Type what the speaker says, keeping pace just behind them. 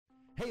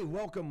Hey,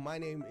 welcome. My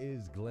name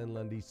is Glenn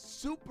Lundy.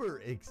 Super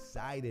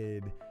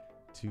excited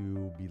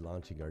to be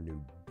launching our new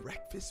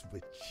Breakfast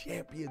with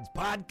Champions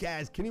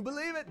podcast. Can you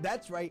believe it?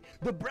 That's right.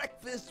 The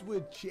Breakfast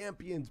with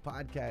Champions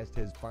podcast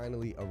has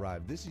finally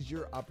arrived. This is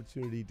your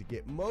opportunity to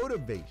get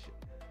motivation,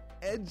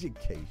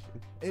 education,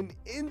 and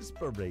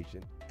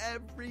inspiration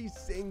every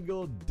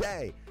single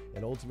day.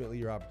 And ultimately,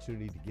 your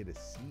opportunity to get a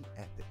seat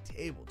at the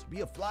table, to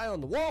be a fly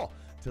on the wall,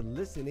 to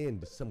listen in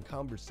to some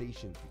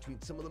conversations between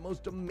some of the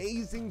most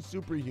amazing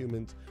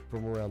superhumans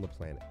from around the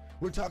planet.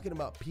 We're talking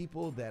about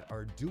people that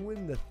are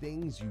doing the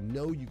things you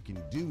know you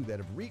can do, that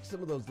have reached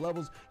some of those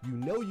levels you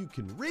know you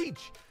can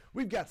reach.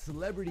 We've got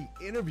celebrity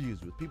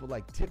interviews with people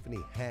like Tiffany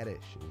Haddish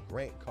and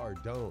Grant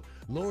Cardone,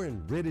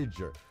 Lauren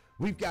Rittiger.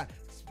 We've got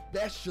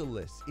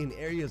specialists in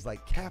areas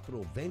like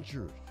capital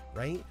ventures,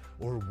 right?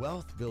 Or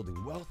wealth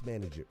building, wealth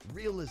management,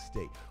 real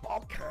estate,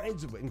 all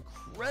kinds of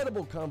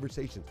incredible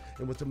conversations.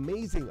 And what's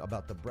amazing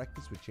about the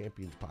Breakfast with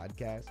Champions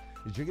podcast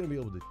is you're going to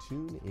be able to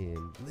tune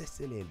in,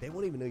 listen in. They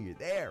won't even know you're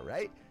there,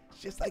 right? It's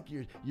just like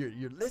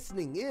you're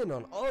listening in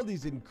on all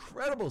these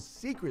incredible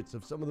secrets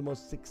of some of the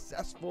most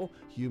successful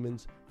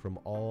humans from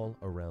all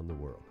around the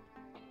world.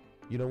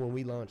 You know, when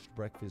we launched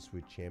Breakfast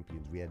with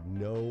Champions, we had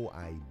no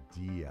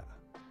idea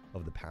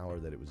of the power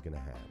that it was going to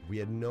have. We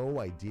had no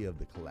idea of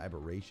the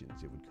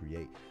collaborations it would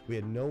create. We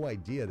had no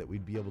idea that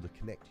we'd be able to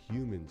connect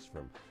humans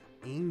from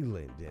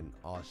England and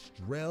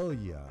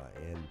Australia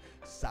and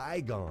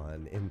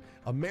Saigon and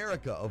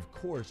America, of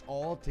course,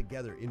 all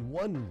together in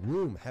one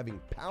room,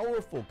 having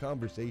powerful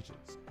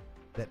conversations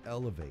that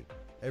elevate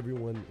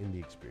everyone in the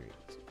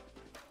experience.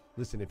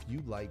 Listen, if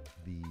you like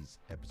these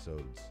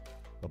episodes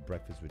of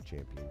Breakfast with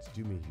Champions,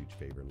 do me a huge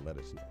favor and let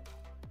us know.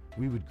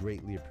 We would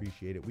greatly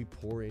appreciate it. We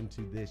pour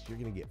into this. You're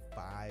going to get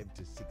 5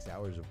 to 6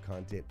 hours of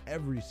content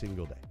every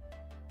single day,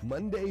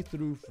 Monday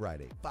through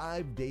Friday,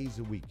 5 days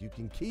a week. You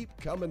can keep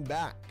coming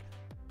back.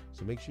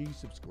 So make sure you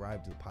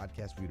subscribe to the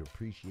podcast. We'd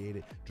appreciate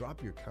it.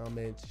 Drop your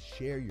comments,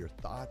 share your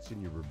thoughts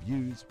and your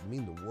reviews. It would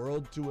mean the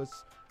world to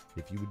us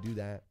if you would do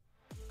that.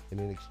 And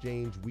in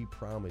exchange, we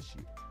promise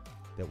you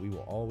that we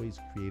will always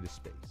create a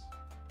space,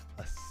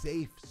 a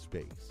safe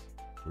space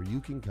where you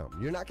can come.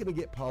 You're not going to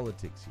get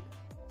politics here.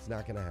 It's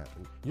not going to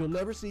happen. You'll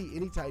never see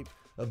any type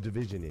of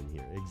division in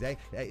here.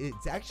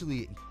 It's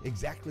actually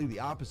exactly the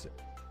opposite.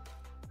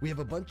 We have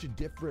a bunch of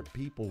different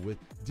people with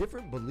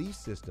different belief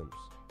systems,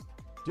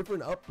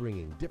 different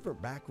upbringing, different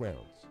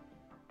backgrounds.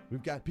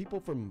 We've got people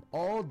from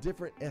all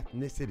different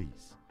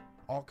ethnicities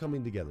all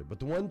coming together. But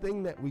the one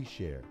thing that we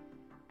share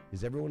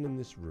is everyone in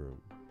this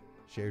room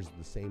shares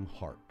the same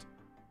heart.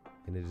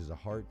 And it is a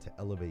heart to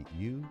elevate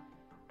you,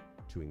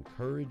 to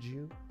encourage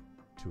you,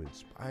 to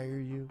inspire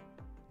you,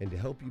 and to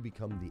help you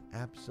become the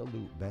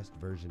absolute best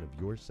version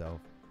of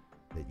yourself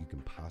that you can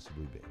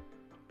possibly be.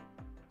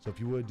 So if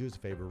you would, do us a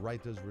favor,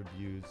 write those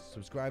reviews,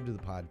 subscribe to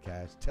the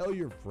podcast, tell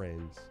your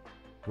friends.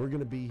 We're going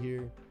to be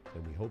here,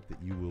 and we hope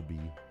that you will be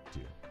too.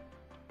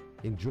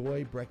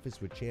 Enjoy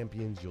Breakfast with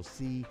Champions. You'll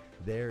see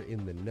there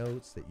in the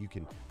notes that you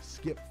can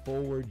skip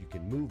forward, you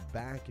can move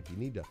back. If you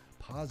need to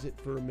pause it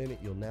for a minute,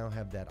 you'll now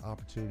have that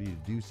opportunity to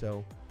do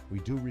so. We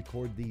do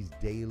record these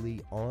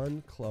daily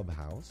on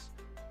Clubhouse.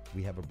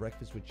 We have a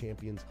Breakfast with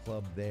Champions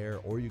club there,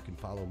 or you can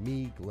follow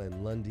me,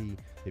 Glenn Lundy,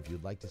 if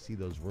you'd like to see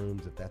those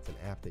rooms. If that's an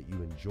app that you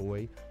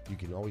enjoy, you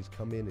can always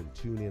come in and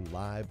tune in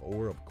live,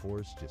 or of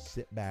course, just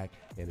sit back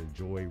and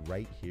enjoy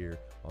right here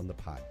on the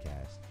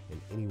podcast and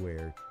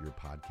anywhere your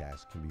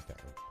podcast can be found.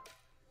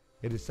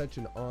 It is such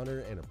an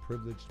honor and a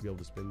privilege to be able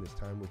to spend this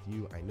time with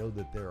you. I know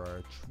that there are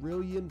a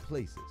trillion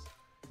places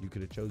you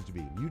could have chose to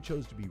be. You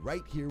chose to be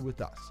right here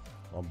with us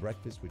on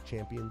Breakfast with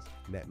Champions,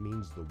 and that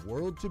means the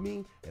world to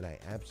me, and I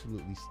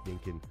absolutely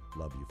stinking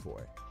love you for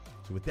it.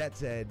 So with that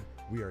said,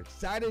 we are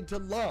excited to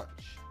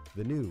launch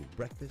the new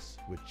Breakfast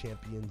with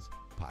Champions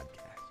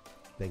podcast.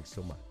 Thanks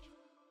so much.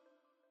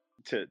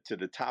 To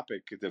the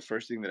topic, the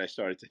first thing that I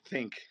started to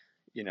think,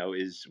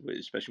 is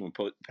especially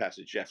when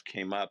Pastor Jeff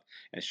came up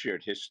and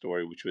shared his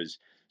story, which was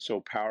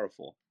so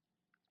powerful,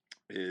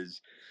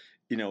 is,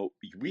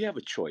 we have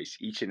a choice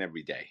each and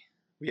every day.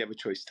 We have a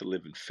choice to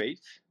live in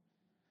faith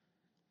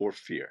or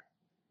fear.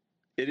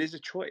 It is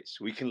a choice.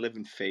 We can live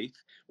in faith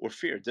or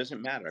fear. It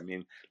doesn't matter. I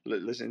mean,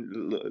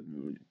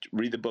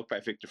 read the book by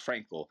Viktor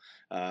Frankl.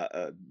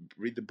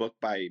 Read the book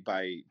by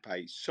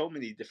so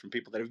many different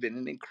people that have been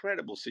in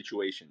incredible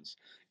situations,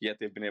 yet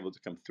they've been able to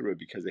come through it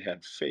because they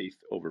had faith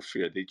over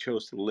fear. They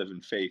chose to live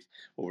in faith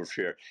over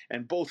fear.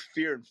 And both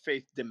fear and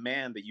faith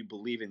demand that you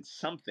believe in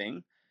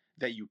something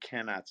that you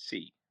cannot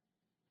see.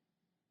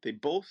 They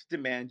both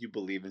demand you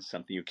believe in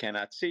something you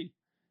cannot see.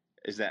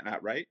 Is that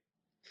not right?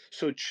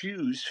 So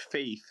choose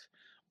faith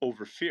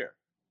over fear.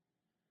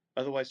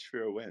 Otherwise,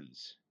 fear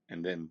wins.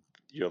 And then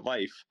your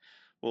life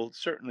will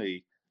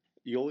certainly,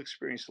 you'll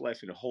experience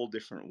life in a whole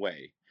different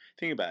way.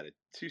 Think about it.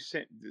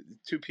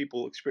 Two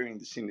people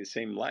experiencing the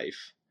same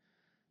life,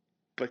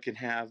 but can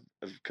have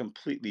a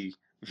completely,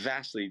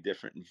 vastly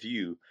different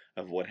view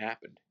of what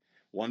happened.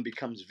 One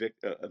becomes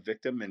a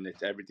victim and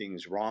everything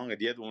is wrong, and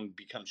the other one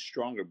becomes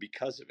stronger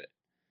because of it.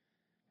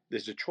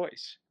 There's a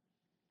choice.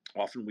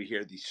 Often we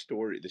hear the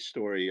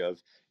story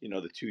of,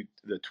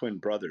 the twin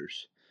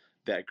brothers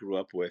that grew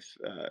up with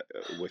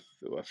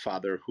a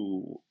father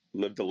who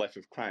lived a life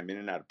of crime, in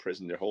and out of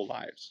prison their whole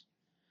lives.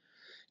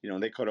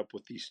 They caught up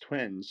with these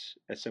twins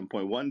at some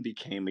point. One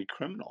became a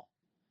criminal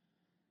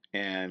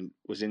and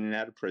was in and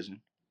out of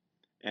prison,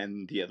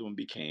 and the other one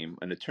became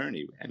an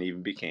attorney and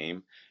even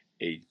became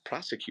a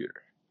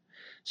prosecutor.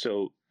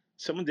 So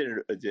someone did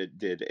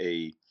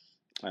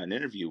an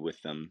interview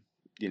with them,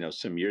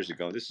 some years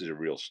ago. This is a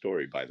real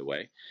story, by the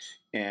way.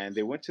 And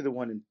they went to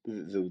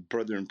the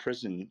brother in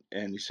prison,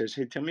 and he says,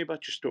 "Hey, tell me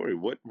about your story.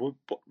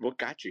 What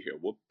got you here?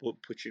 What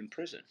put you in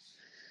prison?"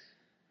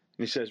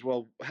 And he says,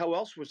 "Well, how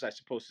else was I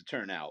supposed to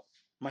turn out?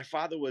 My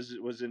father was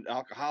an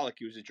alcoholic.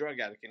 He was a drug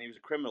addict, and he was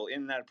a criminal,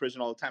 in and out of prison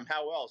all the time.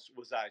 How else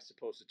was I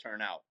supposed to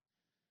turn out?"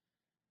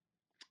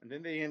 And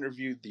then they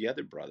interviewed the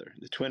other brother,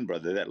 the twin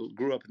brother that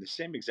grew up in the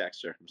same exact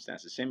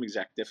circumstances, same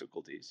exact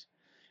difficulties,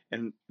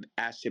 and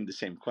asked him the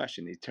same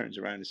question. He turns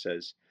around and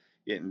says,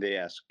 and they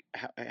ask,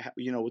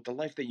 with the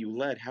life that you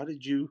led, how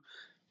did you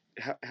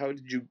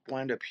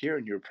wind up here?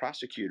 And you're a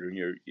prosecutor,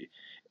 and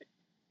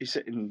he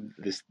said, and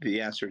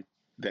the answer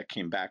that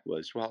came back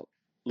was, "Well,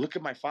 look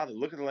at my father.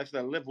 Look at the life that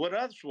I lived. What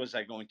else was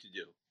I going to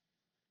do?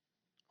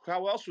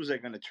 How else was I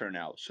going to turn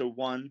out?" So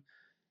one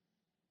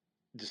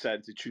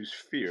decided to choose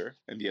fear,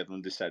 and the other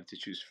one decided to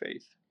choose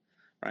faith.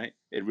 Right?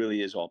 It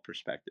really is all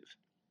perspective.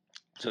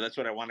 So that's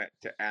what I wanted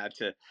to add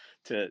to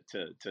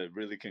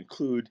really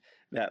conclude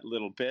that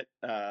little bit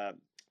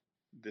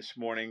this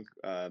morning,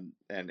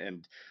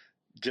 and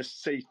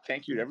just say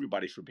thank you to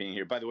everybody for being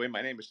here. By the way,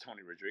 my name is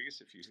Tony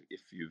Rodriguez.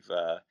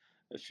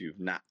 If you've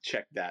not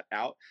checked that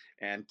out,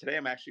 and today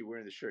I'm actually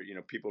wearing the shirt.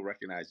 People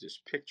recognize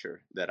this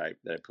picture that I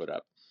put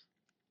up,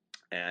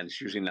 and it's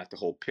usually not the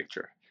whole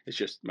picture. It's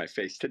just my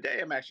face.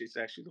 Today, it's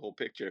actually the whole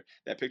picture.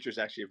 That picture is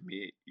actually of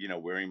me,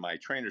 wearing my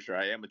trainer shirt.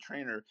 I am a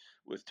trainer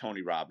with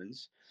Tony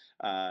Robbins,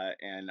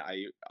 and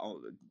I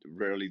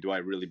rarely do I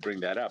really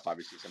bring that up.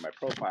 Obviously, it's in my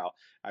profile.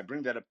 I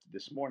bring that up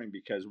this morning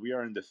because we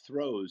are in the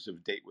throes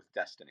of Date with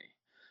Destiny.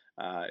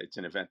 It's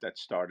an event that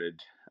started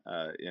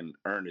in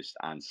earnest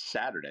on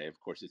Saturday. Of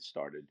course, it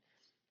started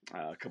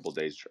a couple of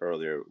days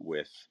earlier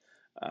with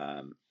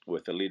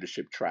the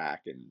leadership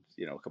track, and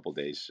a couple of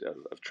days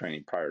of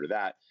training prior to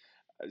that.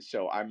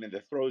 So I'm in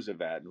the throes of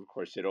that, and of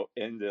course it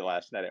ended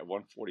last night at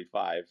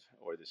 1:45,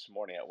 or this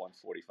morning at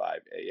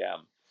 1:45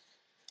 a.m.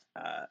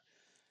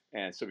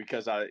 And so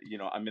because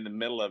I'm in the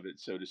middle of it,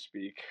 so to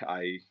speak,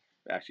 I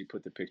actually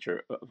put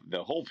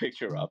the whole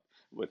picture up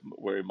with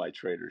wearing my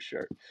trader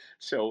shirt.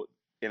 So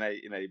and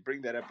I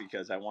bring that up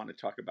because I want to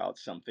talk about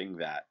something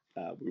that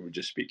we were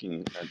just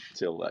speaking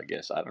until, I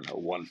guess, I don't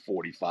know,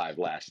 1:45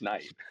 last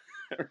night,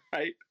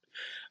 right?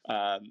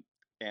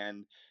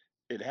 And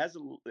it has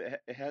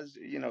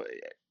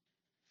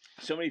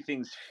so many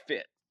things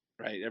fit,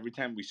 right? Every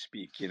time we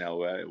speak,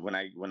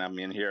 when I'm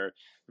in here,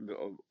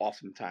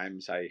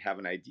 oftentimes I have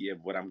an idea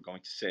of what I'm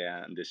going to say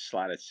on this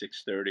slot at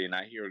 6:30, and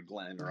I hear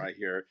Glenn, or I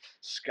hear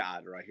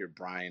Scott, or I hear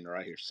Brian, or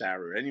I hear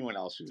Sarah, or anyone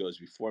else who goes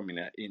before me,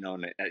 and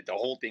the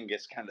whole thing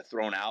gets kind of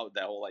thrown out,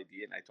 that whole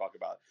idea, and I talk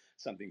about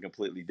something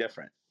completely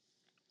different.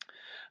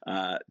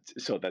 Uh,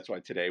 so that's why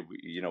today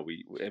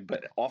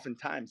but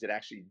oftentimes it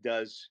actually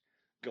does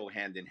go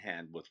hand in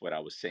hand with what I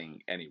was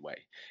saying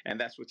anyway, and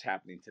that's what's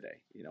happening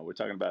today. We're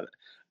talking about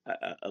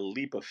a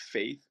leap of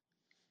faith,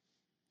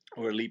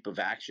 or a leap of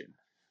action,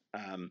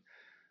 um,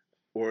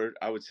 or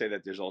I would say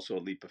that there's also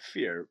a leap of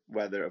fear.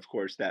 Whether, of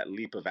course, that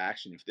leap of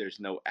action, if there's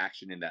no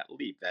action in that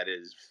leap, that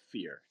is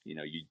fear.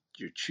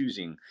 You're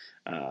choosing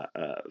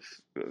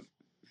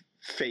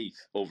faith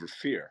over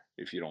fear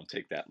if you don't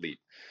take that leap.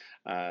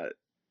 Uh,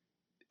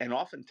 And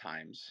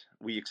oftentimes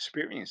we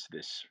experience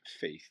this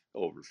faith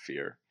over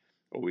fear,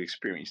 or we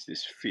experience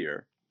this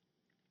fear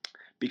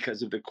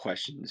because of the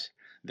questions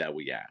that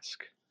we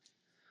ask.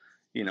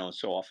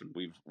 So often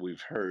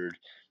we've heard,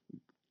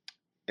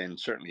 and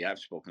certainly I've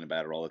spoken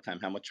about it all the time,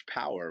 how much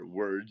power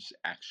words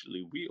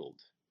actually wield.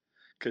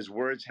 Because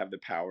words have the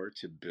power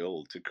to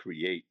build, to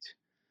create,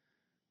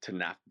 to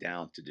knock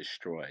down, to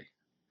destroy.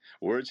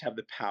 Words have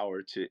the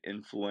power to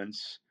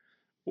influence,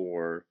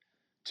 or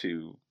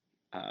to,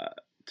 uh,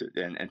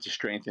 and to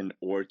strengthen,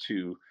 or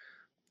to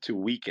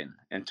weaken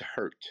and to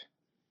hurt.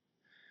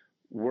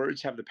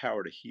 Words have the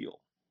power to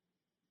heal.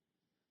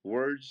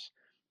 Words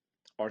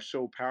are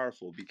so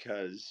powerful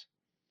because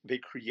they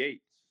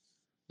create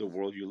the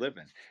world you live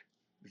in.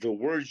 The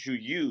words you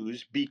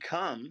use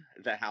become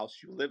the house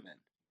you live in.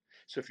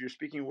 So if you're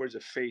speaking words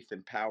of faith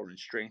and power and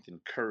strength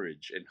and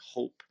courage and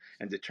hope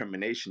and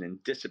determination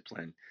and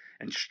discipline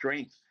and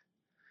strength,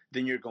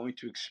 then you're going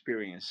to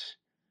experience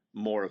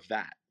more of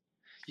that.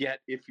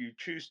 Yet if you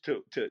choose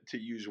to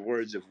use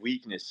words of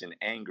weakness and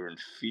anger and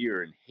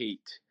fear and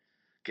hate,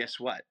 guess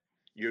what?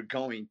 You're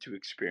going to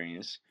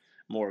experience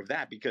more of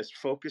that, because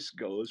focus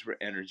goes where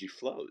energy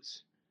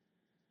flows.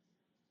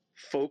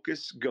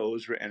 Focus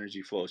goes where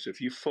energy flows. So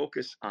if you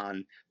focus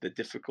on the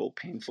difficult,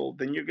 painful,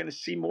 then you're going to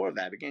see more of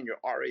that. Again, your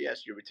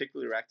RAS, your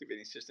reticular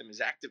activating system,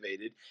 is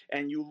activated,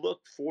 and you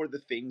look for the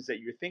things that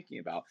you're thinking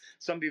about.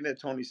 Something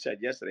that Tony said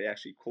yesterday, I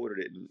actually quoted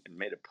it and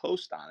made a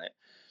post on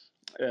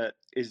it,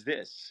 is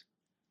this: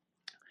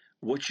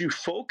 what you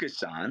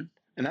focus on,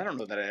 and I don't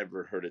know that I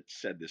ever heard it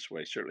said this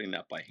way, certainly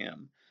not by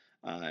him,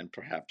 and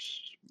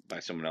perhaps by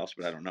someone else,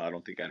 but I don't know. I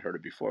don't think I'd heard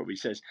it before. But he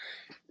says,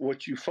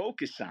 what you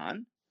focus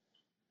on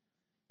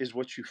is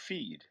what you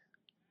feed.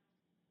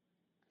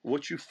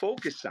 What you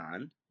focus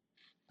on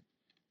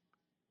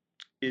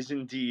is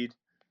indeed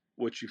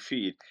what you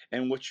feed.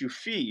 And what you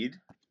feed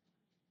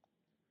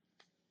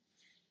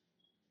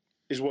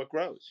is what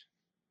grows.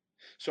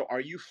 So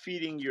are you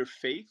feeding your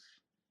faith,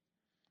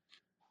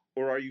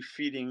 or are you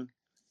feeding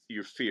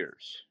your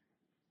fears?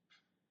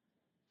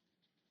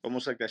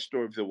 Almost like that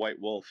story of the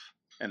white wolf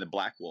and the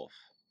black wolf.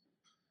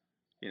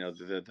 You know,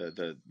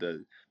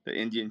 the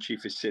Indian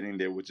chief is sitting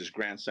there with his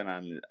grandson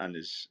on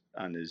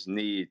his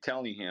knee,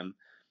 telling him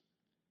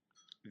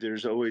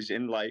there's always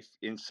in life,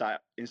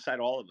 inside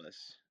all of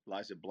us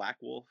lies a black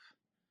wolf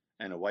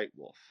and a white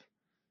wolf.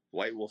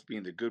 White wolf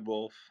being the good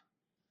wolf,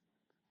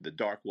 the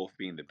dark wolf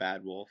being the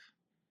bad wolf.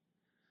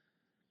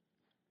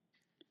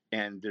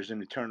 And there's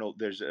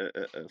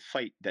a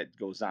fight that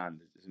goes on.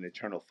 There's an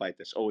eternal fight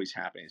that's always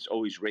happening. It's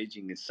always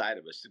raging inside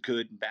of us, the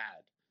good and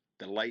bad,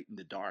 the light and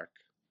the dark.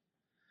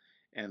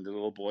 And the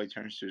little boy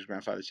turns to his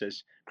grandfather and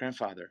says,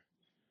 "Grandfather,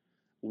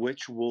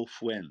 which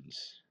wolf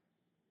wins?"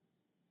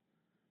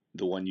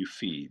 "The one you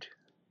feed,"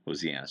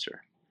 was the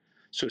answer.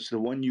 So it's the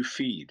one you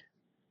feed,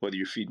 whether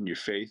you're feeding your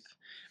faith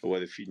or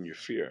whether you're feeding your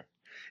fear.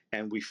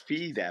 And we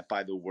feed that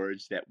by the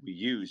words that we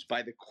use,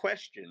 by the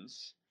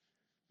questions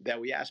that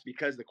we ask,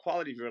 because the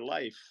quality of your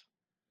life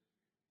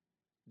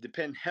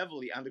depend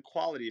heavily on the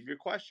quality of your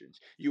questions.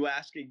 You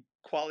ask a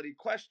quality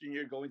question,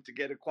 you're going to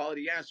get a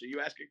quality answer. You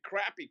ask a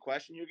crappy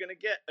question, you're going to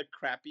get a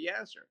crappy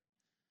answer.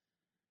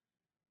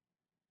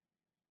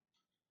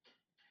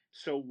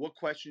 So what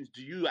questions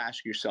do you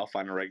ask yourself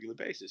on a regular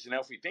basis? And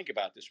now if we think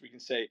about this, we can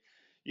say,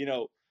 you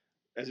know,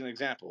 as an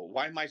example,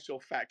 why am I so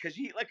fat? Because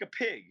you eat like a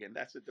pig. And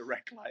that's a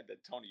direct line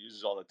that Tony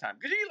uses all the time.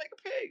 Because you eat like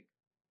a pig.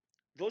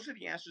 Those are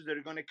the answers that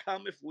are going to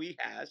come if we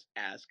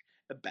ask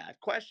a bad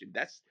question.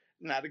 That's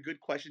not a good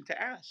question to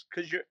ask,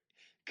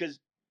 because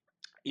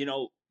you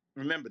know,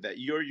 remember that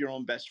you're your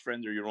own best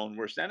friend or your own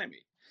worst enemy.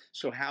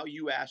 So how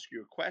you ask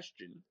your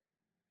question,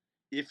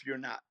 if you're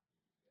not,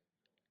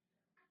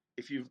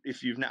 if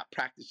you've not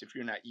practiced, if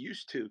you're not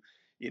used to,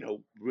 you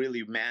know,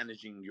 really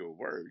managing your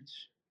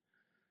words,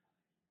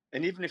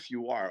 and even if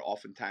you are,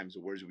 oftentimes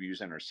the words we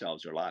use on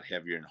ourselves are a lot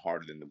heavier and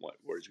harder than the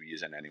words we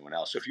use on anyone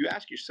else. So if you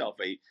ask yourself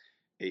a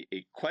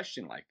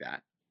question like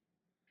that,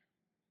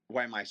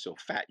 why am I so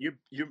fat? Your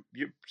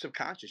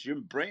subconscious, your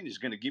brain is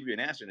going to give you an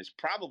answer, and it's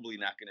probably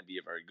not going to be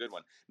a very good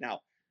one. Now,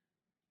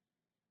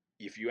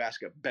 if you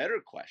ask a better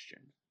question,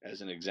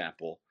 as an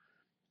example,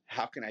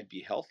 how can I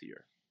be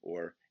healthier?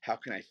 Or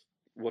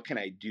what can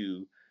I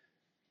do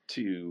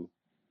to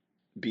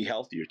be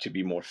healthier, to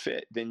be more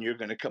fit? Then you're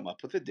going to come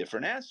up with a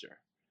different answer.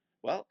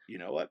 Well, you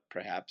know what?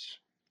 Perhaps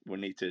we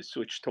need to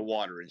switch to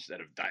water instead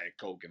of Diet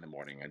Coke in the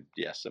morning. And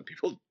yes, some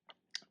people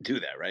do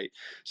that, right?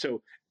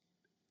 So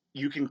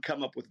you can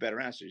come up with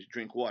better answers.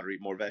 Drink water,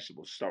 eat more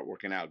vegetables, start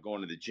working out, go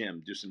into the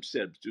gym, do some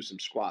sit-ups, do some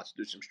squats,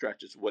 do some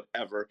stretches,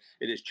 whatever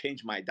it is.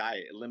 Change my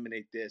diet,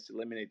 eliminate this,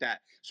 eliminate that.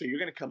 So you're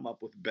going to come up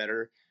with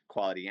better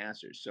quality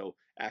answers. So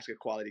ask a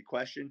quality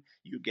question,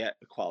 you get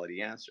a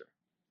quality answer.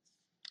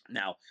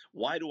 Now,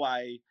 why do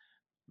I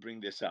bring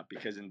this up?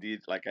 Because indeed,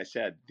 like I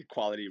said, the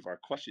quality of our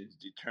questions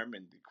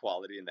determine the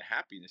quality and the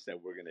happiness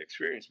that we're going to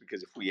experience.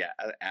 Because if we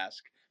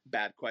ask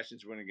bad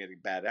questions, we're going to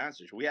get bad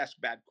answers. We ask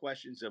bad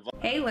questions of...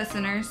 Hey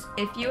listeners,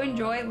 if you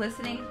enjoy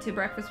listening to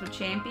Breakfast with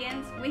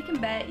Champions, we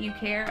can bet you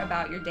care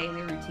about your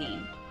daily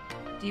routine.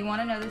 Do you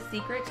want to know the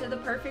secret to the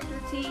perfect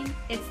routine?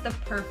 It's the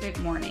perfect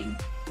morning.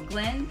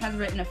 Glenn has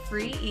written a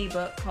free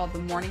ebook called The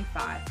Morning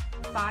 5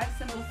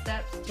 Simple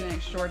Steps to an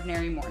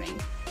Extraordinary Morning.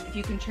 If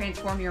you can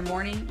transform your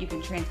morning, you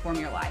can transform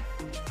your life.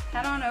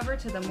 Head on over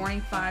to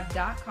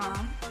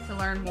themorning5.com to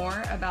learn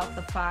more about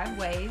the 5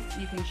 ways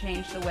you can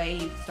change the way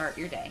you start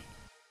your day.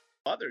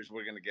 Others,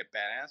 we're going to get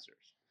bad answers.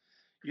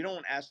 You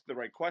don't ask the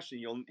right question,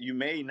 you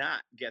may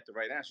not get the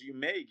right answer. You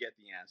may get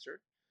the answer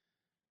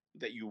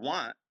that you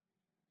want.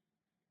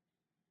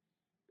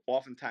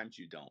 Oftentimes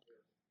you don't.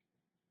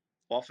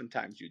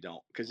 Oftentimes you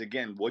don't. Because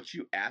again, what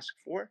you ask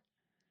for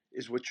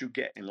is what you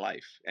get in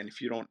life. And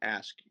if you don't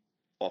ask,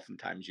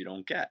 oftentimes you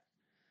don't get,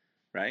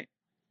 right?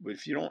 But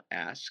if you don't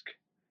ask,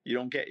 you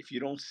don't get. If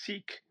you don't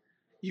seek,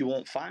 you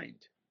won't find.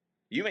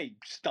 You may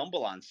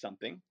stumble on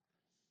something,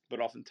 but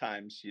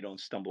oftentimes you don't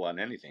stumble on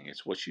anything.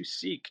 It's what you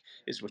seek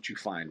is what you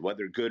find,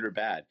 whether good or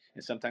bad.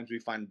 And sometimes we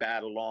find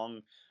bad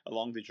along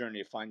the journey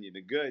of finding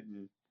the good.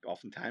 And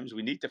oftentimes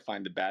we need to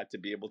find the bad to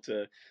be able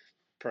to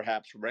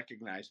perhaps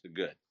recognize the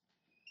good.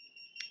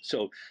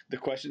 So the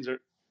questions are,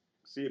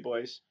 see you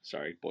boys.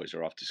 Sorry, boys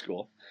are off to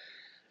school.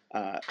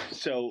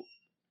 So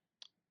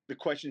the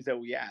questions that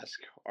we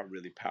ask are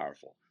really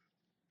powerful.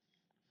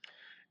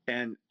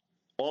 And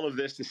all of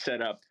this to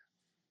set up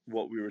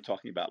what we were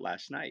talking about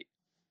last night.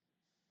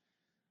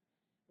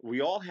 We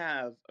all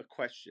have a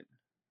question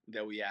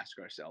that we ask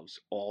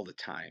ourselves all the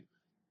time.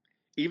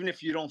 Even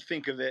if you don't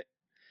think of it,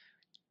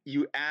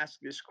 you ask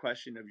this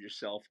question of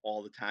yourself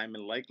all the time,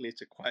 and likely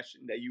it's a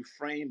question that you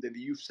framed and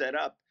that you set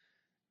up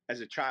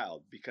as a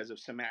child because of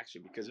some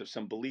action, because of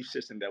some belief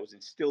system that was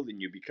instilled in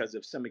you, because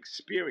of some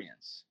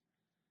experience,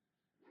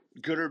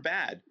 good or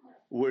bad,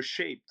 were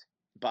shaped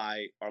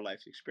by our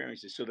life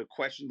experiences. So the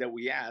question that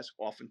we ask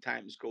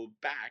oftentimes go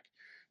back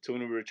to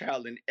when we were a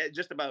child, and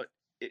just about,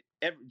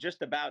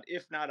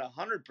 if not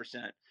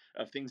 100%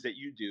 of things that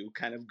you do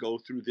kind of go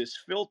through this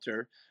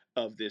filter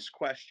of this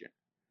question.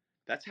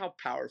 That's how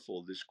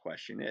powerful this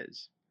question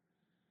is.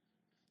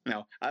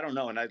 Now, I don't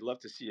know, and I'd love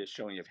to see a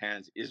showing of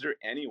hands. Is there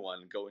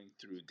anyone going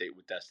through Date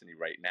with Destiny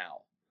right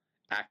now,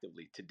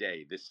 actively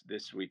today,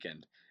 this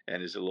weekend,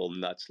 and is a little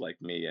nuts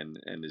like me and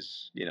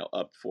is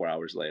up 4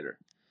 hours later?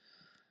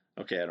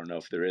 Okay, I don't know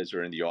if there is,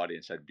 or in the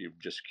audience. I'd be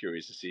just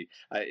curious to see.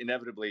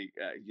 Inevitably,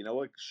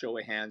 show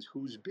of hands,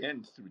 who's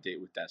been through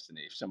Date with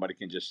Destiny? If somebody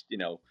can just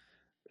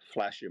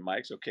flash your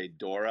mics. Okay,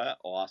 Dora,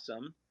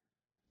 awesome.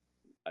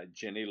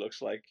 Ginny,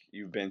 looks like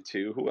you've been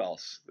too. Who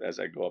else? As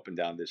I go up and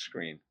down this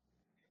screen.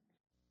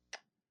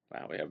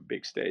 Wow, we have a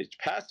big stage.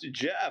 Pastor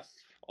Jeff,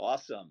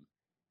 awesome.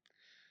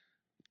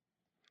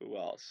 Who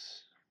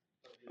else?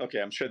 Okay,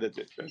 I'm sure that's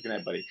it. Good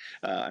night, buddy.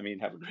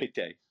 Have a great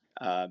day.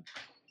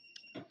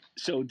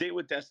 So, Date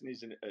with Destiny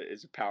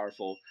is a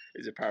powerful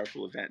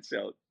event.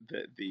 So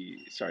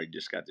sorry,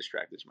 just got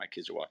distracted. My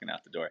kids are walking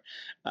out the door.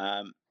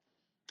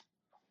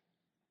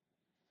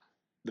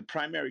 The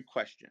primary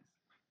question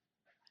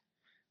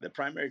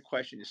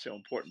is so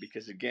important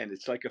because, again,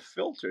 it's like a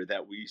filter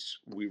that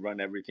we run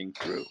everything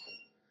through.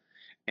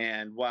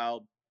 And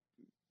while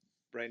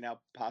right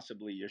now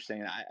possibly you're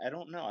saying, I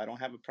don't know, I don't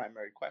have a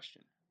primary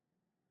question.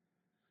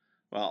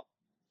 Well,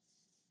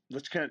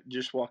 let's kind of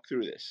just walk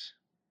through this,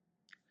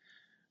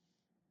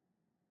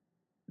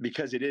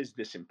 because it is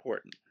this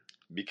important,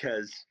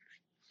 because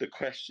the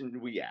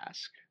question we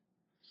ask,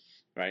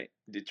 right,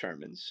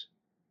 determines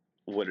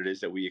what it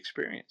is that we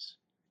experience.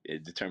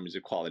 It determines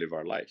the quality of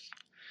our life.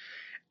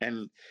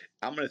 And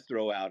I'm going to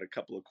throw out a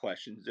couple of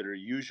questions that are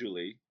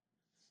usually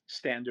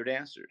standard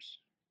answers,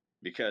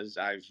 because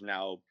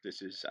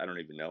this is, I don't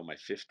even know, my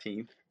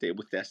 15th Date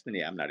with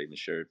Destiny. I'm not even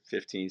sure,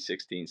 15,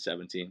 16,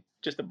 17,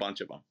 just a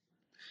bunch of them.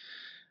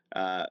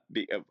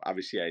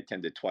 Obviously, I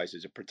attended twice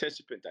as a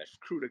participant. I've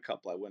crewed a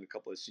couple. I went a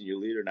couple as senior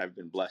leader, and I've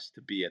been blessed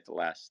to be at the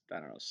last,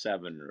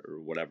 7 or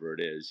whatever it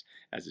is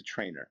as a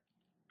trainer.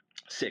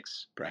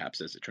 6,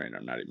 perhaps, as a trainer.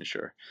 I'm not even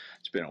sure.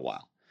 It's been a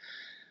while.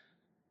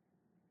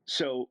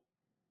 So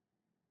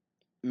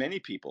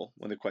many people,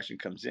 when the question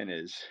comes in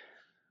is,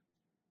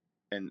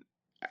 and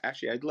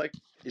actually,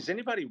 is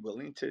anybody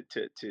willing to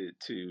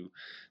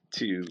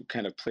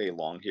kind of play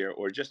along here,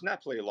 or just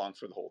not play along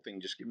for the whole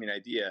thing? Just give me an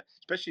idea,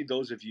 especially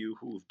those of you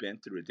who've been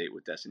through a Date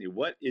with Destiny.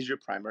 What is your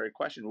primary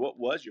question? What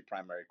was your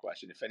primary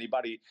question? If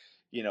anybody,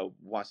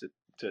 wants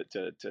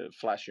to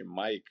flash your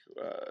mic,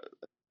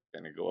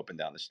 going to go up and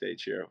down the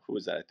stage here. Who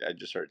is that? I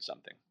just heard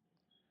something.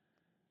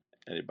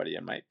 Anybody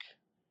on mic?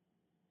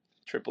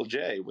 Triple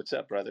J, what's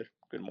up, brother?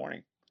 Good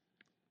morning.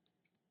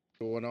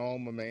 Going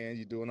on, my man?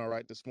 You doing all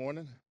right this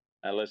morning?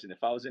 Listen,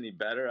 if I was any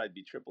better, I'd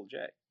be Triple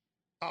J.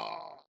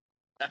 Oh,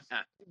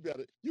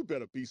 you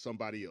better be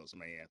somebody else,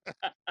 man.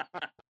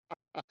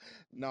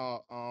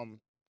 No,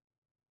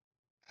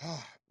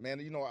 man,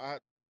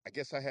 I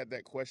guess I had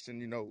that question,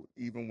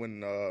 even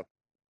when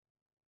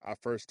I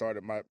first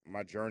started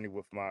my journey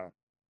with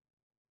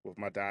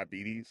my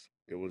diabetes.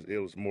 It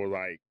was more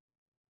like,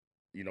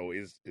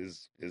 is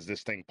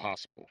this thing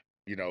possible?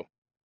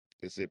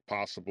 Is it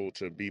possible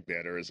to be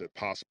better? Is it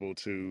possible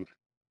to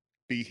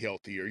be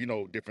healthier?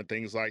 Different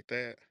things like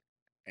that.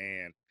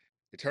 And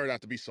it turned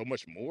out to be so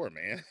much more,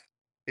 man.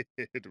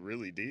 It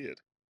really did.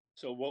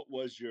 So what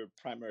was your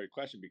primary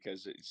question?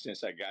 Because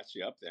since I got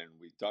you up there and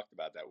we talked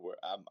about that,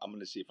 I'm going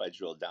to see if I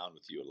drill down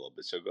with you a little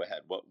bit. So go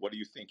ahead. What do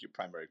you think your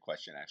primary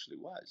question actually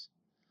was?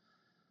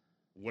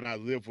 When I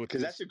live with,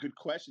 because that's a good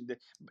question.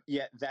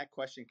 That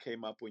question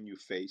came up when you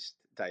faced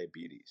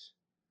diabetes.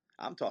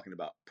 I'm talking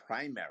about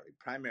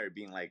primary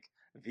being like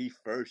the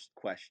first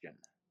question,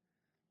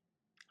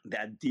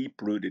 that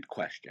deep-rooted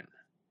question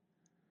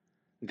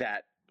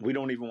that we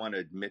don't even want to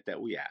admit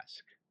that we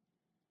ask.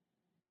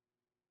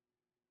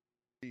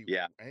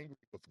 Yeah. Angry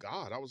with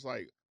God. I was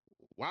like,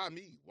 why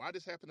me? Why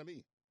this happened to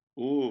me?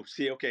 Ooh,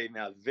 see, okay,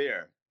 now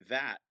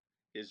that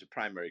is a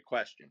primary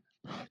question.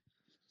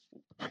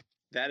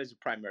 That is a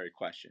primary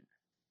question.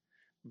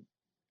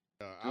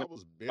 I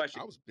was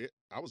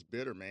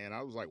bitter, man.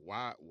 I was like,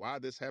 why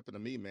this happened to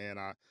me, man?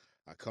 I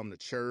come to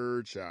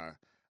church, I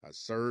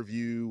serve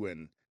you,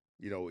 and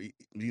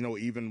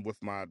even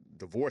with my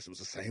divorce, it was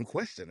the same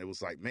question. It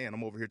was like, man,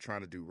 I'm over here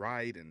trying to do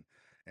right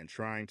and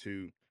trying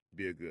to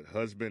be a good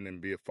husband and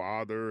be a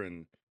father,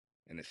 and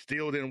it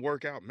still didn't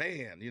work out,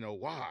 man.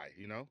 Why?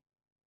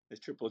 It's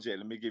Triple J.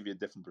 Let me give you a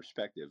different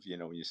perspective.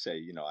 When you say,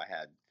 I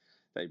had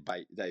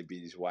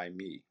diabetes, why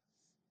me?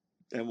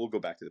 And we'll go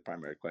back to the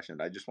primary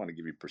question. I just want to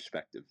give you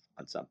perspective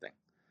on something.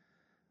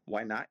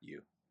 Why not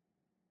you?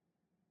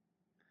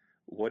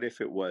 What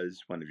if it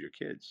was one of your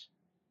kids?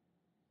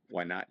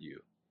 Why not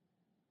you?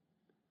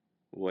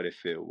 What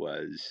if it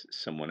was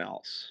someone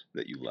else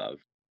that you love?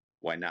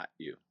 Why not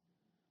you?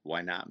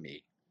 Why not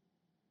me?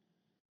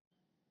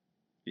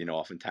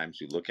 Oftentimes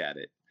we look at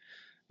it,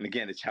 and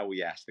again, it's how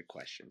we ask the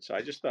question. So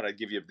I just thought I'd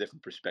give you a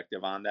different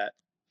perspective on that.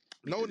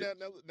 No, Because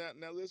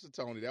now, listen,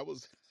 Tony. That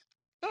was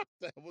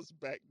that was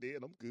back then.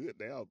 I'm good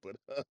now, but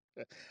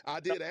I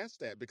did ask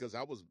that because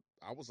I was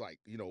like,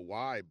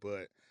 why?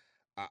 But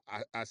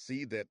I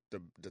see that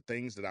the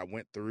things that I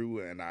went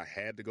through and I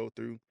had to go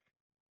through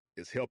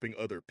is helping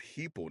other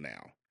people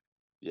now.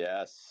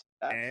 yes,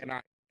 And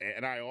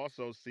absolutely. I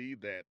also see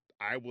that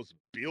I was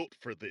built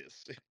for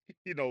this.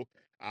 you know,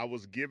 I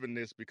was given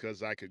this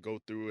because I could go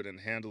through it and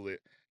handle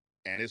it,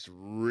 and it's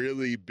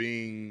really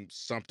being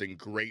something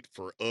great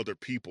for other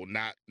people,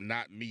 not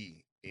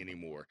me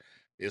anymore.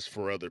 It's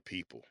for other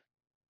people.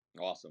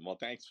 Awesome. Well,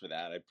 thanks for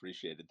that. I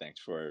appreciate it. Thanks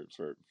for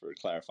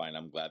clarifying.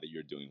 I'm glad that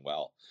you're doing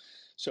well.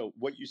 So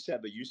what you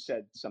said, but you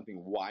said something.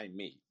 Why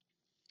me?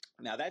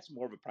 Now that's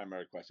more of a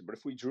primary question. But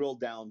if we drill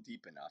down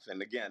deep enough,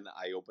 and again,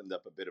 I opened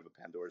up a bit of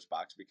a Pandora's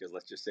box because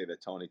let's just say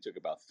that Tony took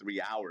about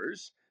 3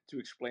 hours to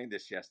explain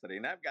this yesterday,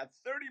 and I've got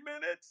 30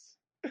 minutes.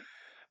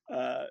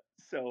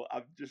 So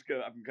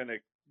I'm gonna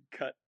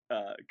cut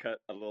cut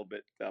a little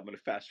bit. I'm gonna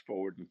fast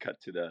forward and cut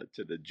to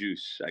the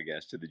juice, I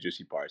guess, to the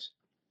juicy parts.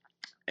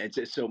 And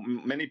so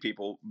many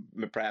people,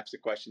 perhaps the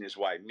question is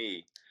why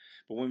me,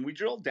 but when we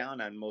drill down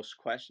on most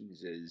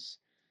questions is,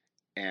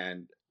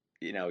 and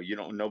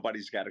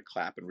nobody's got to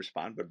clap and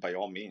respond, but by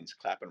all means,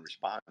 clap and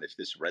respond if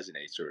this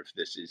resonates or if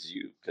this is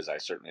you, because I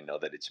certainly know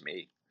that it's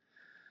me.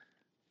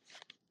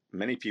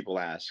 Many people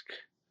ask,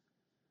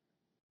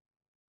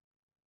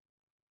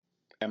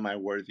 am I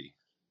worthy?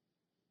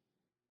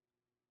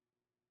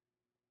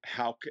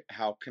 How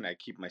can I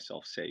keep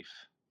myself safe?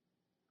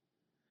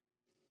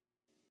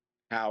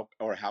 How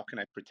can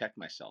I protect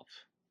myself?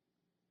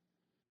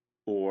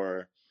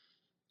 Or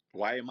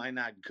why am I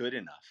not good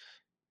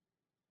enough?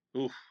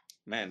 Oof,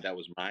 man, that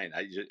was mine.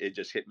 It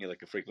just hit me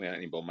like a freaking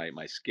lightning bolt.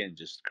 My skin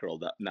just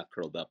curled up, not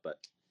curled up, but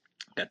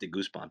got the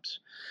goosebumps.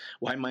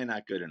 Why am I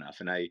not good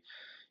enough? And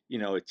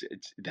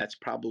it's that's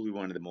probably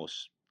one of the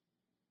most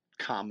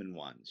common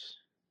ones.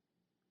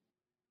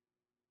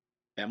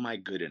 Am I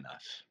good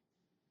enough?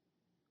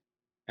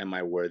 Am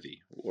I worthy?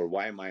 Or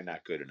why am I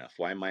not good enough?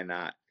 Why am I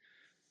not?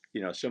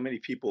 So many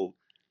people,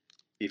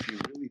 if you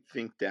really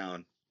think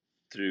down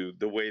through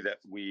the way that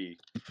we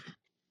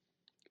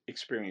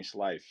experience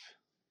life,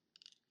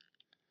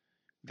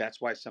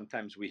 that's why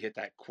sometimes we hit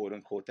that quote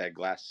unquote that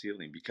glass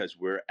ceiling because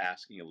we're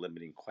asking a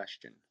limiting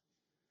question.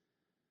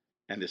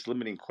 And this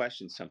limiting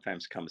question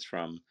sometimes comes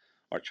from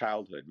our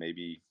childhood.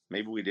 Maybe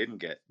we didn't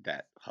get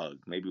that hug.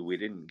 Maybe we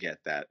didn't get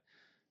that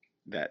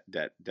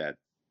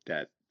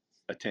that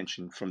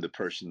attention from the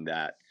person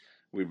that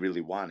we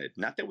really wanted.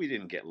 Not that we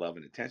didn't get love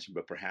and attention,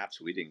 but perhaps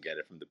we didn't get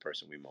it from the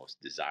person we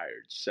most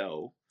desired.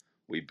 So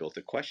we built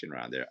a question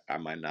around there. I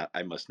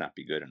must not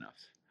be good enough.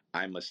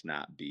 I must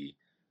not be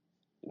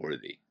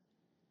worthy.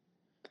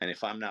 And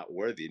if I'm not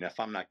worthy and if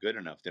I'm not good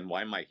enough, then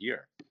why am I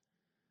here?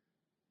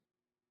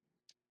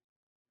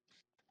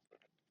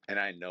 And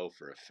I know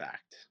for a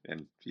fact,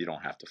 and you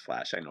don't have to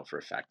flash, I know for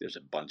a fact there's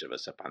a bunch of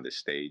us up on this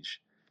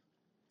stage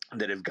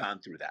that have gone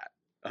through that.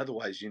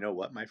 Otherwise, you know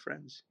what, my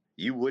friends?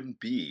 You wouldn't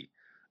be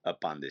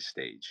up on this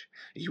stage.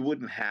 You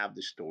wouldn't have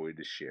the story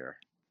to share.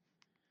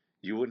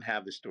 You wouldn't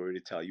have the story to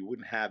tell. You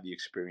wouldn't have the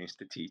experience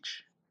to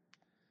teach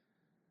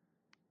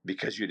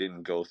because you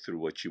didn't go through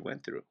what you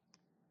went through.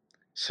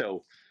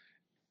 So,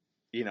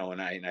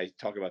 and I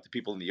talk about the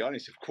people in the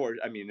audience, of course,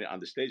 I mean, on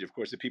the stage, of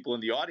course, the people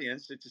in the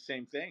audience, it's the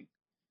same thing.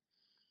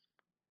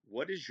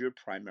 What is your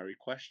primary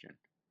question?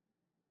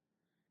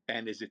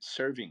 And is it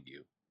serving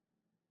you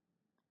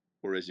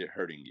or is it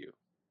hurting you?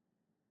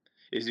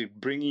 Is it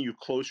bringing you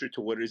closer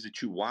to what it is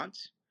that you want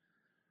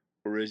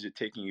or is it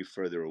taking you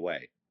further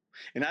away?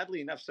 And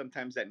oddly enough,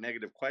 sometimes that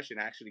negative question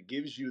actually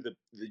gives you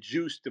the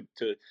juice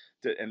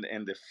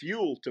and the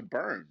fuel to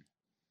burn.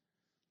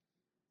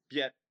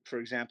 Yet, for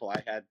example,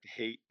 I had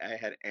hate, I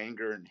had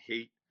anger and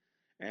hate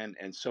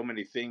and so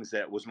many things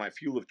that was my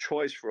fuel of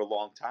choice for a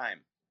long time.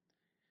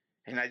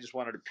 And I just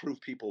wanted to prove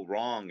people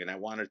wrong. And I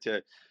wanted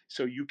to,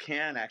 so you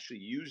can actually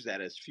use that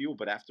as fuel.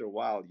 But after a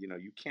while,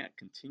 you can't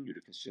continue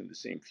to consume the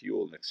same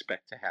fuel and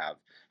expect to have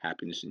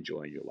happiness and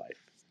joy in your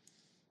life.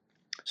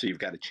 So you've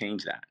got to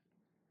change that.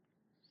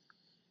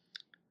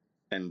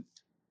 And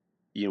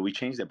we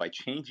change that by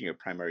changing your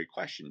primary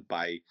question,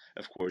 by,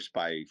 of course,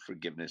 by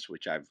forgiveness,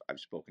 which I've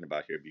spoken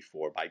about here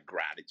before, by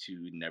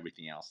gratitude and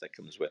everything else that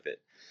comes with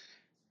it.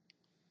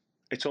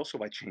 It's also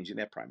by changing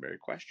that primary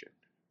question.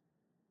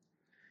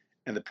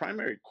 And the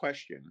primary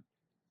question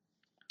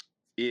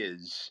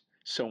is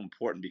so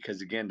important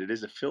because, again, it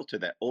is a filter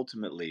that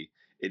ultimately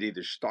it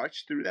either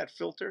starts through that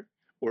filter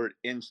or it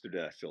ends through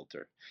that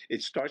filter.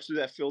 It starts through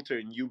that filter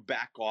and you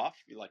back off.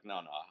 You're like, no,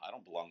 I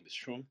don't belong in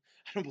this room.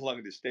 I don't belong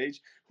in this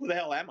stage. Who the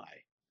hell am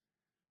I?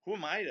 Who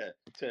am I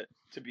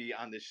to be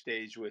on this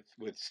stage with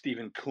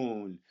Stephen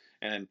Kuhn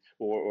and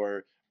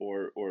or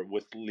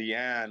with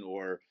Leanne,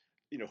 or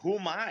who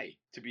am I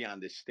to be on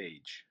this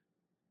stage?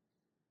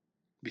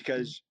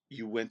 Because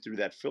you went through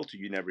that filter,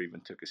 you never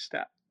even took a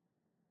step.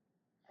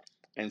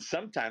 And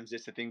sometimes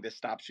it's the thing that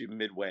stops you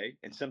midway,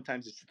 and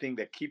sometimes it's the thing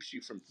that keeps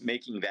you from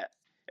making that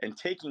and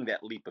taking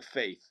that leap of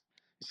faith.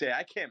 You say,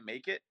 I can't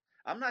make it.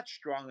 I'm not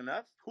strong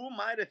enough. Who am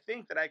I to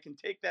think that I can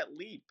take that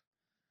leap?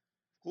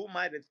 Who am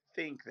I to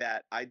think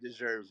that I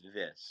deserve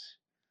this?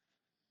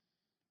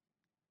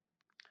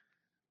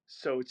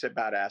 So it's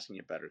about asking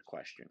a better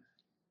question.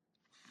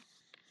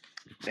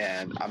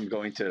 And I'm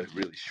going to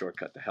really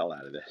shortcut the hell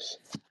out of this.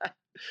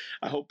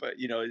 I hope, are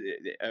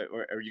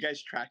you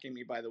guys tracking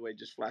me, by the way?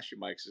 Just flash your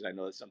mics, because I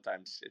know that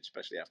sometimes,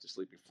 especially after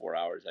sleeping 4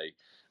 hours,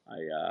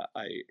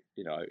 I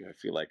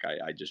feel like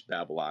I just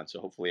babble on.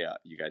 So hopefully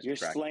you guys You're are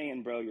tracking.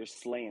 slaying, bro. You're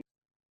slaying.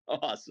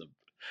 Awesome.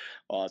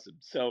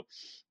 So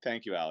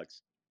thank you,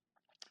 Alex.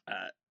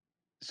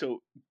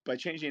 So by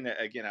changing it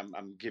again,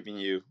 I'm giving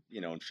you,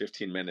 in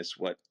 15 minutes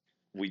what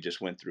we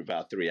just went through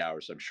about 3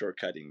 hours. I'm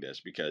shortcutting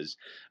this because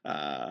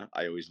I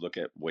always look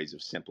at ways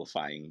of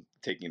simplifying,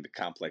 taking the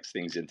complex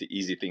things into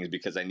easy things,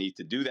 because I need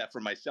to do that for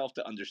myself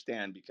to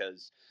understand.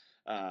 Because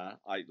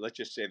let's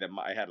just say that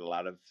I had a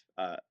lot of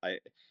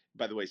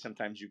by the way,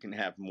 sometimes you can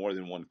have more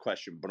than one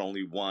question, but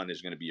only one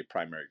is going to be a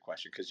primary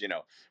question, because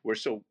we're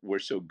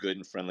so good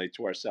and friendly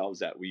to ourselves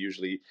that we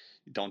usually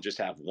don't just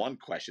have one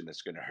question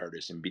that's going to hurt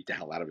us and beat the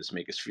hell out of us,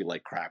 make us feel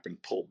like crap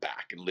and pull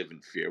back and live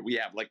in fear. We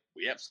have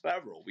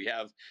several. We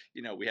have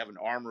an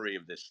armory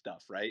of this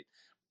stuff, right?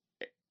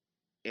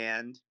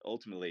 And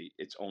ultimately,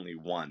 it's only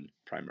one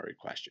primary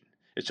question.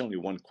 It's only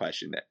one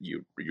question that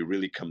you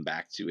really come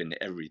back to in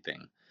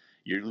everything.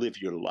 You live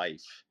your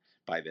life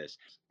by this.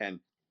 And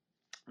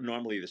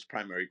normally this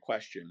primary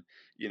question,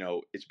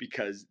 it's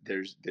because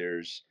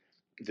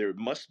there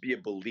must be a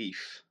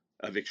belief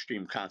of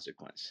extreme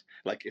consequence.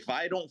 Like, if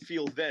I don't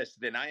feel this,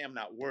 then I am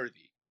not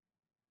worthy.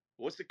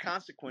 What's the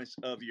consequence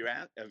of your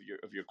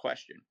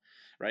question,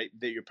 right?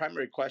 Your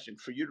primary question,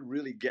 for you to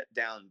really get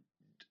down,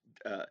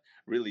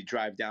 really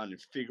drive down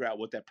and figure out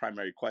what that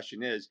primary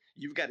question is,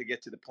 you've got to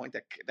get to the point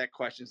that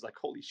question is like,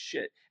 holy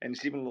shit, and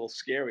it's even a little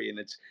scary.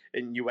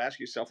 And you ask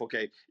yourself,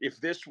 okay, if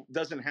this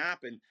doesn't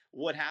happen,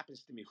 what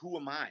happens to me? Who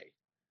am I?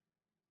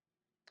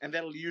 And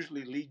that'll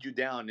usually lead you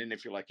down. And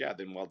if you're like, yeah,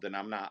 then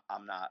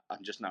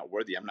I'm just not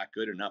worthy. I'm not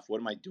good enough. What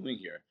am I doing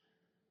here?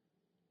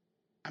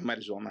 I might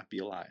as well not be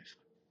alive.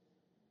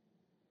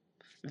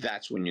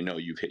 That's when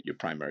you've hit your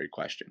primary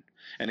question.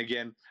 And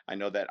again, I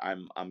know that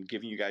I'm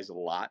giving you guys a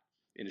lot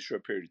in a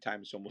short period of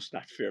time. It's almost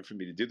not fair for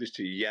me to do this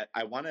to you, yet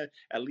I want to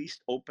at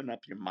least open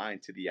up your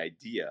mind to the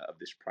idea of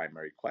this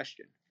primary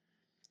question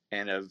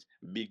and of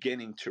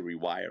beginning to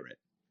rewire it,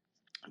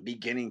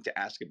 beginning to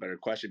ask a better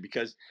question,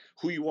 because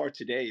who you are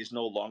today is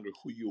no longer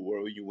who you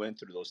were when you went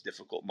through those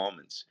difficult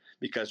moments,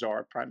 because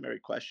our primary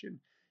question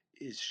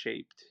is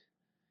shaped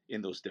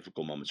in those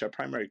difficult moments. Our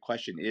primary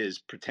question is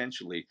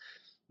potentially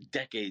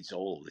decades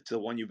old. It's the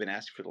one you've been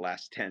asking for the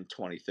last 10,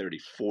 20, 30,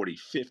 40,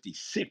 50,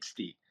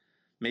 60,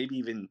 maybe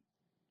even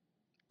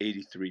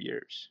 83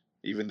 years.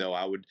 Even though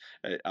I would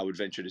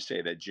venture to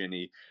say that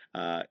Ginny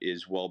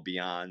is well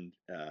beyond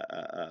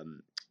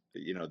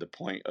the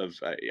point of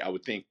I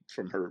would think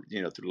from her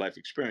through life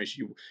experience,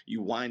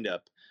 you wind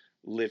up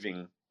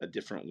living a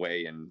different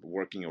way and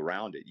working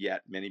around it.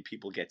 Yet many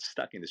people get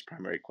stuck in this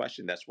primary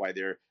question. That's why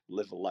they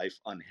live a life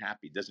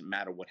unhappy. It doesn't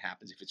matter what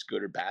happens, if it's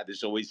good or bad.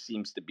 There's always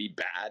seems to be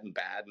bad, and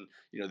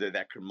they're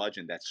that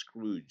curmudgeon, that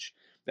Scrooge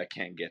that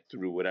can't get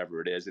through whatever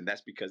it is, and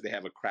that's because they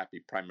have a crappy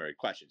primary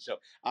question. So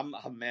am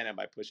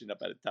I pushing up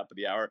at the top of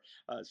the hour?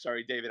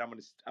 Sorry, David.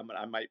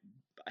 I might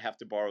have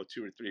to borrow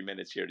 2 or 3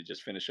 minutes here to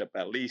just finish up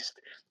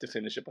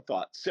a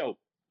thought. So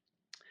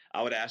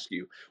I would ask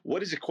you,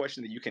 what is a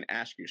question that you can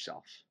ask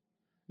yourself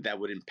that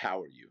would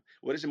empower you?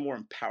 What is a more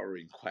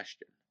empowering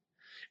question?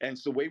 And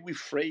it's the way we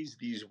phrase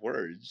these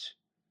words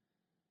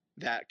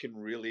that can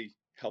really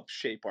help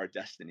shape our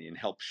destiny and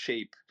help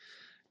shape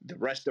the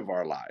rest of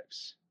our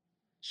lives,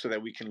 so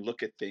that we can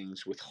look at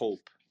things with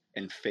hope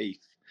and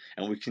faith,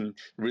 and we can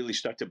really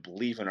start to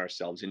believe in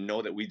ourselves and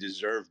know that we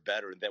deserve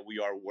better, that we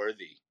are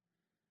worthy.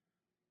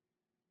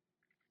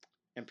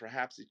 And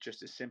perhaps it's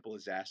just as simple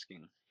as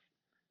asking,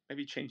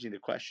 maybe changing the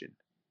question.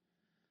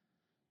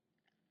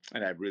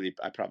 And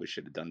I probably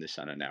should have done this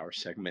on an hour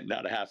segment,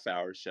 not a half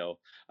hour. So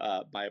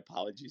my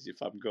apologies if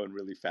I'm going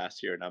really fast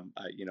here, and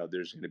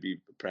there's going to be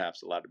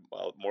perhaps a lot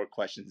of more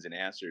questions and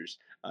answers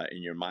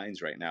in your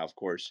minds right now. Of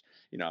course,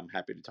 I'm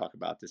happy to talk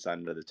about this on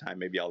another time.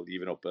 Maybe I'll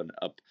even open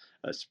up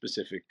a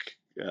specific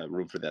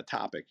room for that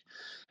topic.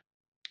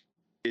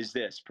 Is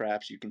this,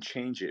 perhaps you can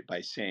change it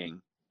by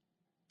saying,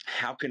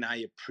 how can I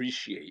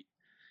appreciate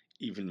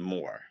even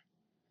more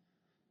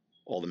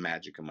all the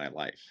magic of my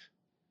life?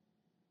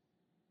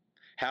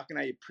 How can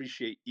I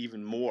appreciate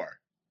even more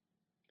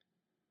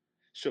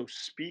So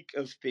speak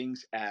of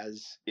things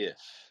as if.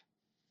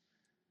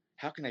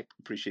 How can I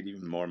appreciate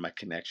even more my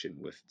connection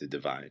with the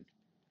divine?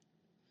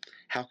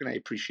 How can I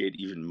appreciate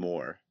even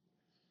more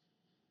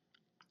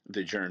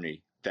the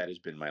journey that has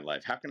been my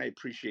life? How can I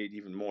appreciate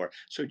even more?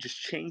 So just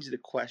change the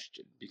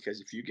question,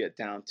 because if you get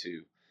down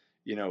to,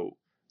 you know,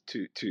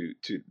 to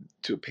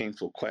a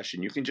painful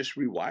question, you can just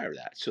rewire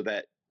that so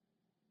that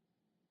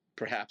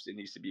perhaps it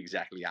needs to be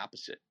exactly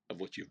opposite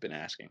of what you've been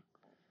asking.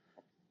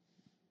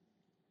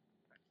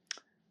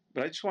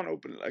 But I just want to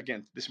open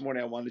again this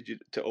morning. I wanted you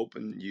to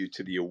open you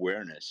to the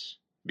awareness,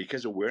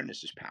 because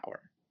awareness is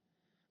power.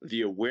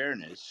 The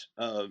awareness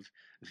of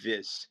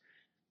this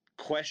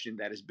question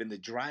that has been the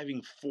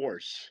driving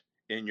force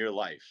in your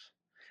life,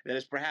 that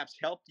has perhaps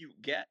helped you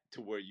get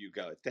to where you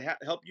go, to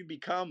help you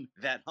become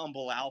that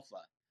humble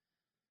alpha,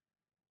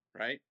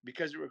 right?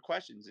 Because there were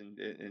questions,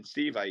 and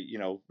Steve,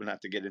 we're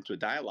not to get into a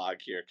dialogue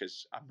here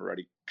because I'm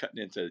already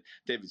cutting into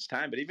David's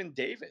time, but even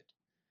David,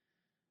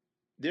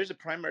 there's a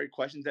primary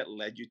question that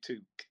led you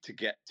to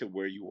get to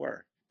where you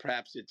were.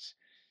 Perhaps it's,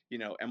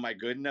 am I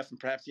good enough? And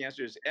perhaps the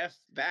answer is F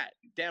that.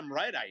 Damn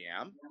right I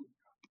am.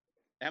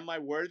 Am I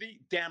worthy?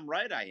 Damn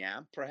right I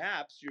am.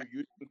 Perhaps you're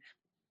using,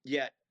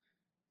 yet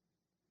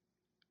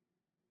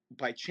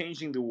by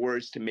changing the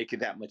words to make it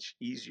that much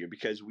easier,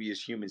 because we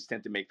as humans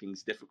tend to make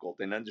things difficult,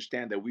 and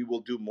understand that we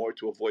will do more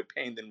to avoid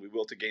pain than we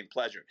will to gain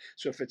pleasure.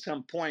 So if at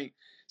some point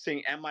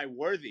saying, am I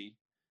worthy,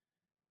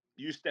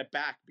 you step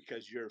back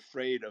because you're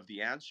afraid of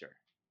the answer.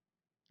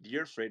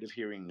 You're afraid of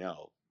hearing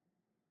no.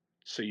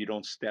 So you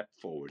don't step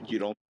forward. You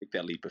don't take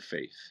that leap of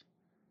faith.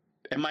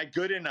 Am I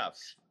good enough?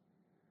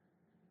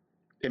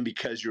 And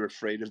because you're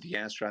afraid of the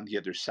answer on the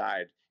other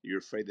side, you're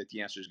afraid that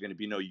the answer is going to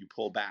be no, you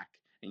pull back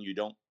and you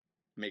don't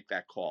make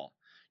that call.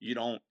 You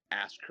don't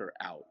ask her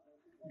out.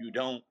 You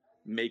don't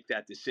make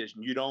that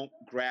decision. You don't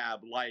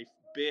grab life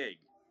big,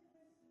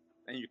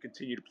 and you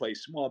continue to play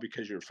small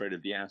because you're afraid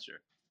of the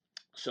answer.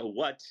 So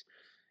what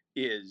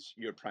is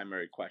your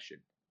primary question?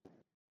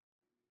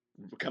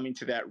 Coming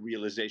to that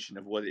realization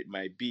of what it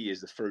might be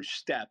is the first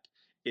step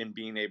in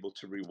being able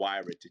to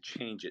rewire it, to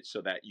change it,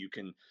 so that you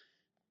can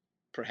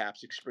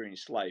perhaps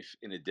experience life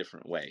in a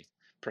different way.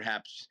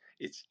 Perhaps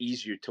it's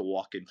easier to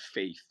walk in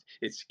faith.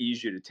 It's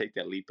easier to take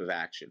that leap of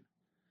action.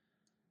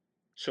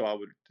 So I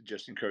would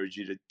just encourage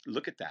you to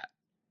look at that.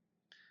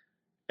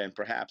 And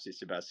perhaps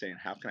it's about saying,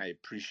 how can I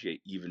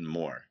appreciate even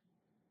more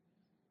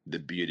the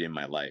beauty in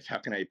my life? How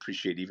can I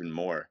appreciate even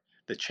more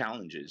the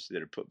challenges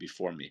that are put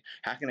before me?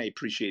 How can I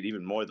appreciate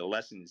even more the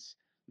lessons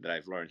that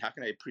I've learned? How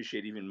can I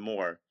appreciate even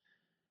more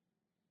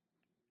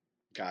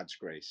God's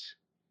grace?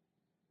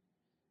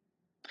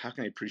 How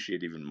can I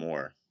appreciate even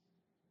more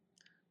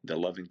the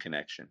loving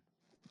connection?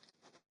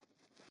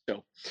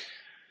 So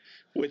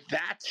with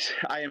that,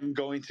 I am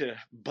going to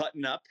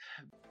button up.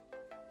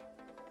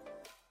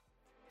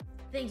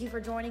 Thank you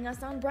for joining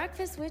us on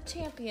Breakfast with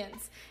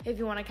Champions. If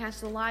you want to catch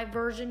the live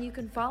version, you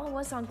can follow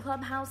us on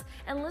Clubhouse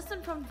and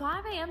listen from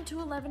 5 a.m. to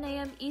 11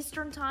 a.m.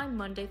 Eastern Time,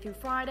 Monday through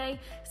Friday,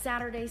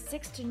 Saturdays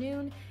 6 to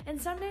noon, and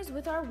Sundays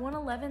with our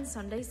 1:11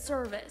 Sunday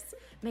service.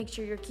 Make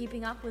sure you're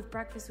keeping up with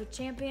Breakfast with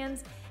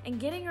Champions and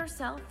getting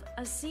yourself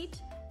a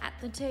seat at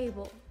the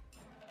table.